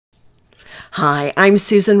Hi, I'm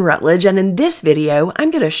Susan Rutledge, and in this video,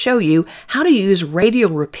 I'm going to show you how to use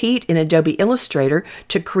Radial Repeat in Adobe Illustrator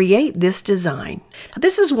to create this design. Now,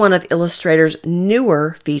 this is one of Illustrator's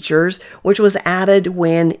newer features, which was added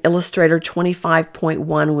when Illustrator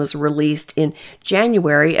 25.1 was released in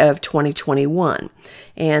January of 2021.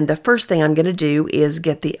 And the first thing I'm going to do is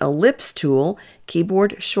get the Ellipse Tool,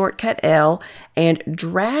 keyboard shortcut L, and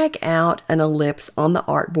drag out an ellipse on the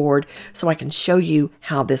artboard so I can show you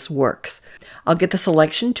how this works. I'll get the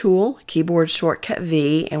Selection Tool, keyboard shortcut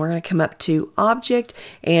V, and we're going to come up to Object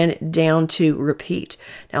and down to Repeat.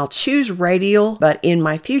 Now I'll choose Radial, but in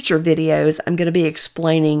my future videos I'm going to be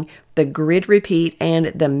explaining the Grid Repeat and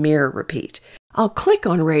the Mirror Repeat. I'll click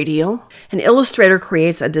on Radial, and Illustrator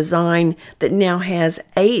creates a design that now has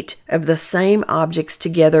 8 of the same objects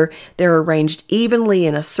together. They're arranged evenly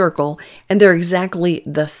in a circle, and they're exactly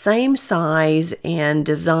the same size and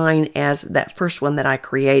design as that first one that I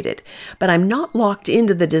created. But I'm not locked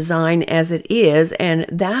into the design as it is, and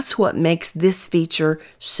that's what makes this feature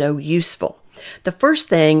so useful. The first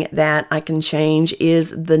thing that I can change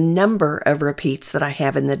is the number of repeats that I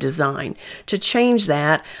have in the design. To change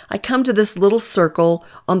that, I come to this little circle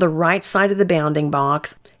on the right side of the bounding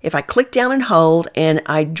box. If I click down and hold and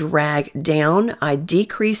I drag down, I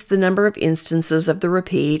decrease the number of instances of the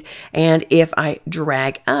repeat, and if I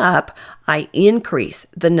drag up, I increase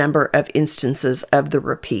the number of instances of the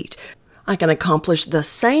repeat. I can accomplish the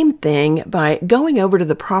same thing by going over to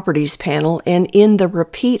the Properties panel, and in the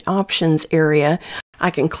Repeat Options area,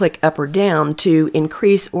 I can click up or down to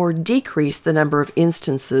increase or decrease the number of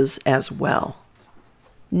instances as well.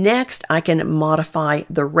 Next, I can modify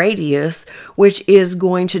the radius, which is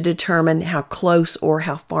going to determine how close or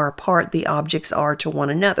how far apart the objects are to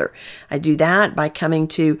one another. I do that by coming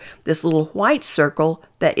to this little white circle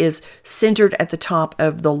that is centered at the top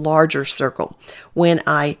of the larger circle. When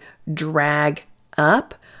I drag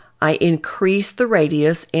up, I increase the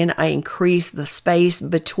radius and I increase the space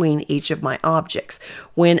between each of my objects.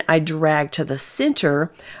 When I drag to the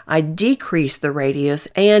center, I decrease the radius,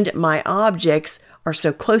 and my objects are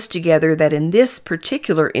so close together that in this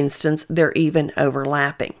particular instance, they're even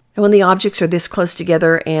overlapping. And when the objects are this close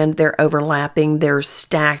together and they're overlapping, they're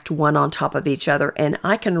stacked one on top of each other. And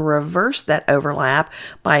I can reverse that overlap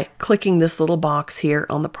by clicking this little box here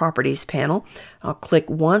on the Properties panel. I'll click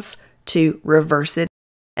once to reverse it,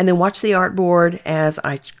 and then watch the artboard as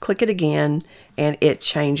I click it again and it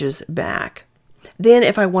changes back. Then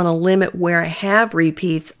if I want to limit where I have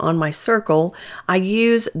repeats on my circle, I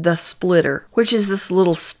use the splitter, which is this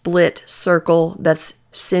little split circle that's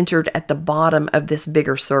centered at the bottom of this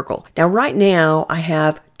bigger circle. Now right now I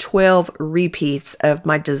have 12 repeats of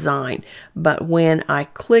my design, but when I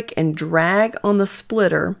click and drag on the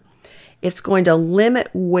splitter, it's going to limit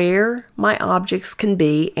where my objects can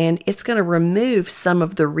be, and it's going to remove some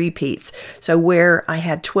of the repeats. So where I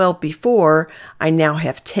had 12 before, I now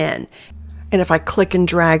have 10. And if I click and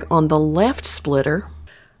drag on the left splitter,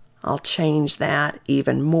 I'll change that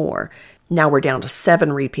even more. Now we're down to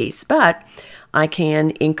 7 repeats, but I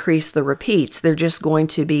can increase the repeats. They're just going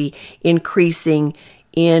to be increasing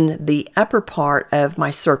in the upper part of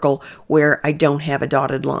my circle where I don't have a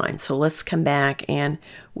dotted line. So let's come back and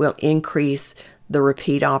we'll increase the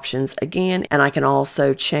repeat options again. And I can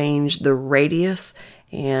also change the radius,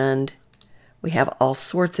 and we have all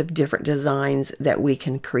sorts of different designs that we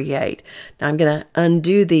can create. Now I'm going to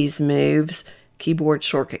undo these moves, keyboard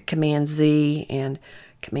shortcut Command Z and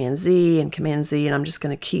Command Z and Command Z, and I'm just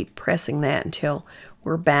going to keep pressing that until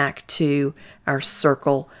we're back to our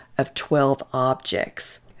circle of 12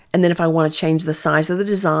 objects. And then if I want to change the size of the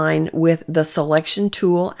design with the Selection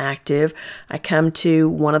Tool active, I come to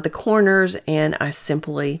one of the corners and I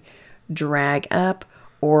simply drag up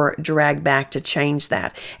or drag back to change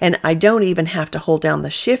that. And I don't even have to hold down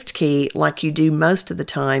the Shift key like you do most of the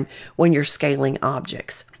time when you're scaling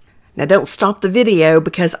objects. Now don't stop the video,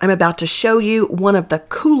 because I'm about to show you one of the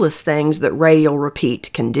coolest things that Radial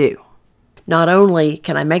Repeat can do. Not only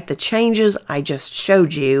can I make the changes I just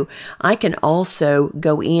showed you, I can also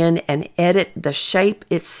go in and edit the shape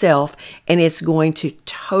itself, and it's going to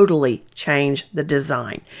totally change the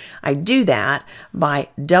design. I do that by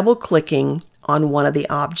double-clicking on one of the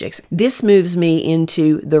objects. This moves me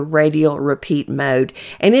into the Radial Repeat mode,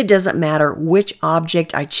 and it doesn't matter which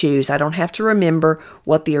object I choose. I don't have to remember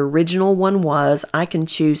what the original one was. I can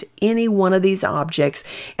choose any one of these objects,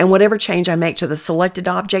 and whatever change I make to the selected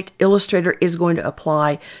object, Illustrator is going to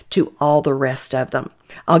apply to all the rest of them.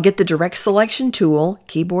 I'll get the Direct Selection Tool,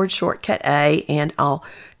 keyboard shortcut A, and I'll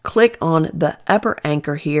click on the upper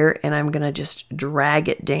anchor here, and I'm going to just drag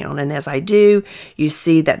it down. And as I do, you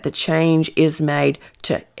see that the change is made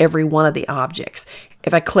to every one of the objects.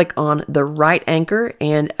 If I click on the right anchor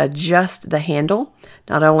and adjust the handle,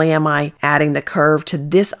 not only am I adding the curve to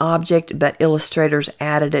this object, but Illustrator's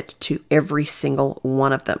added it to every single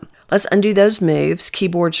one of them. Let's undo those moves.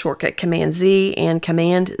 Keyboard shortcut Command Z and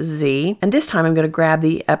Command Z. And this time I'm going to grab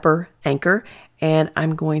the upper anchor and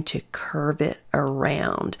I'm going to curve it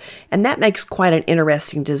around. And that makes quite an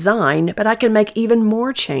interesting design, but I can make even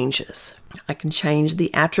more changes. I can change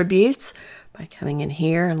the attributes by coming in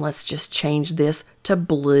here, and let's just change this to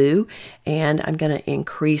blue, and I'm going to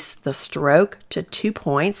increase the stroke to 2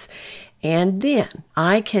 points, and then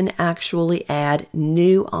I can actually add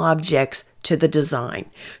new objects to the design.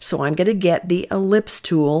 So I'm going to get the Ellipse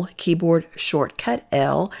Tool, keyboard shortcut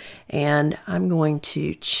L, and I'm going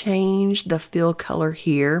to change the fill color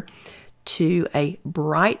here to a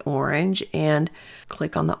bright orange and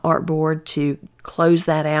click on the artboard to close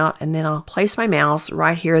that out, and then I'll place my mouse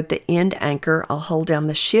right here at the end anchor. I'll hold down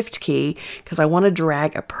the Shift key because I want to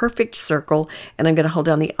drag a perfect circle, and I'm going to hold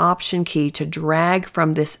down the Option key to drag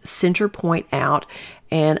from this center point out,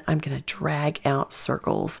 and I'm going to drag out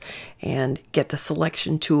circles and get the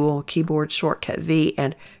Selection tool, keyboard shortcut V,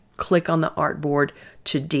 and click on the artboard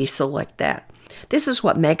to deselect that. This is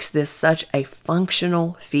what makes this such a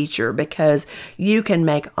functional feature because you can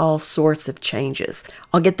make all sorts of changes.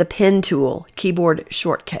 I'll get the pen tool, keyboard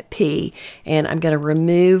shortcut P, and I'm going to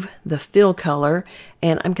remove the fill color,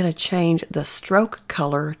 and I'm going to change the stroke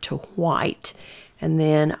color to white. And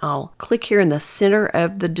then I'll click here in the center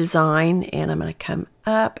of the design, and I'm going to come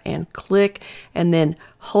up and click, and then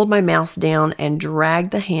hold my mouse down and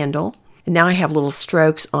drag the handle. And now I have little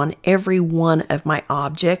strokes on every one of my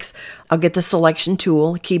objects. I'll get the Selection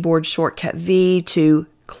tool, keyboard shortcut V, to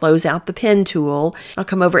close out the pen tool. I'll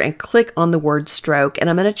come over and click on the word stroke, and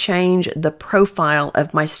I'm going to change the profile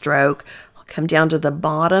of my stroke. I'll come down to the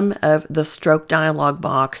bottom of the stroke dialog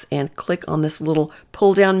box and click on this little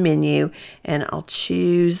pull down menu, and I'll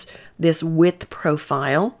choose this width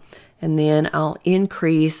profile, and then I'll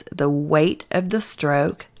increase the weight of the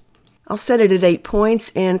stroke. I'll set it at 8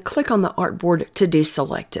 points and click on the artboard to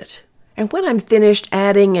deselect it. And when I'm finished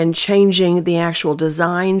adding and changing the actual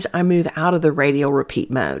designs, I move out of the Radial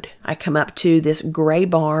Repeat mode. I come up to this gray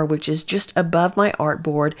bar, which is just above my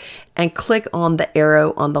artboard, and click on the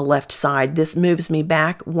arrow on the left side. This moves me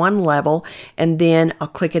back one level, and then I'll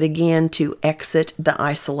click it again to exit the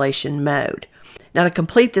isolation mode. Now, to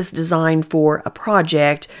complete this design for a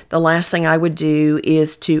project, the last thing I would do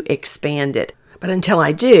is to expand it. But until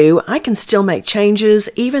I do, I can still make changes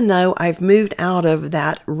even though I've moved out of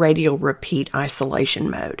that Radial Repeat isolation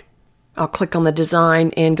mode. I'll click on the design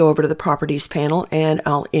and go over to the Properties panel, and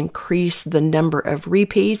I'll increase the number of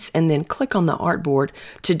repeats and then click on the artboard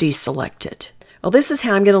to deselect it. Well, this is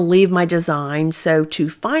how I'm going to leave my design. So to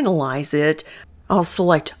finalize it, I'll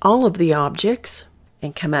select all of the objects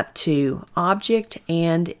and come up to Object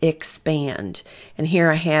and Expand. And here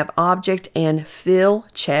I have Object and Fill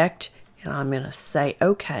checked. And I'm going to say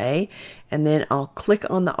OK, and then I'll click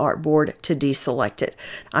on the artboard to deselect it.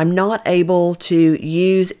 I'm not able to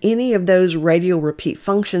use any of those Radial Repeat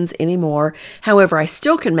functions anymore. However, I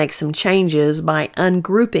still can make some changes by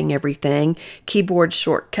ungrouping everything. Keyboard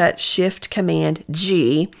shortcut Shift Command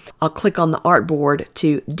G. I'll click on the artboard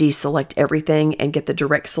to deselect everything and get the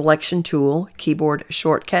Direct Selection tool, keyboard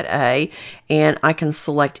shortcut A, and I can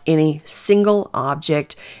select any single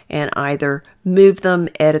object and either move them,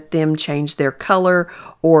 edit them, change their color,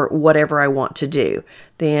 or whatever I want to do.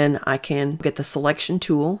 Then I can get the Selection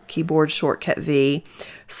tool, keyboard shortcut V,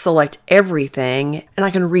 select everything, and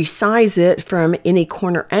I can resize it from any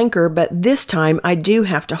corner anchor, but this time I do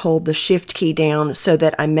have to hold the Shift key down so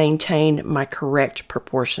that I maintain my correct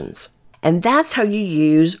proportions. And that's how you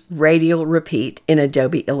use Radial Repeat in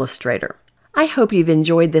Adobe Illustrator. I hope you've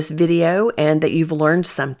enjoyed this video and that you've learned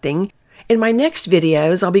something. In my next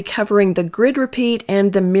videos, I'll be covering the Grid Repeat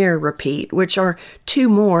and the Mirror Repeat, which are two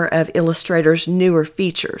more of Illustrator's newer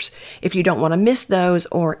features. If you don't want to miss those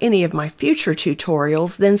or any of my future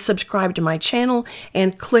tutorials, then subscribe to my channel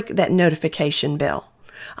and click that notification bell.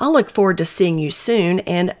 I'll look forward to seeing you soon,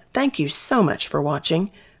 and thank you so much for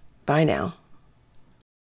watching. Bye now.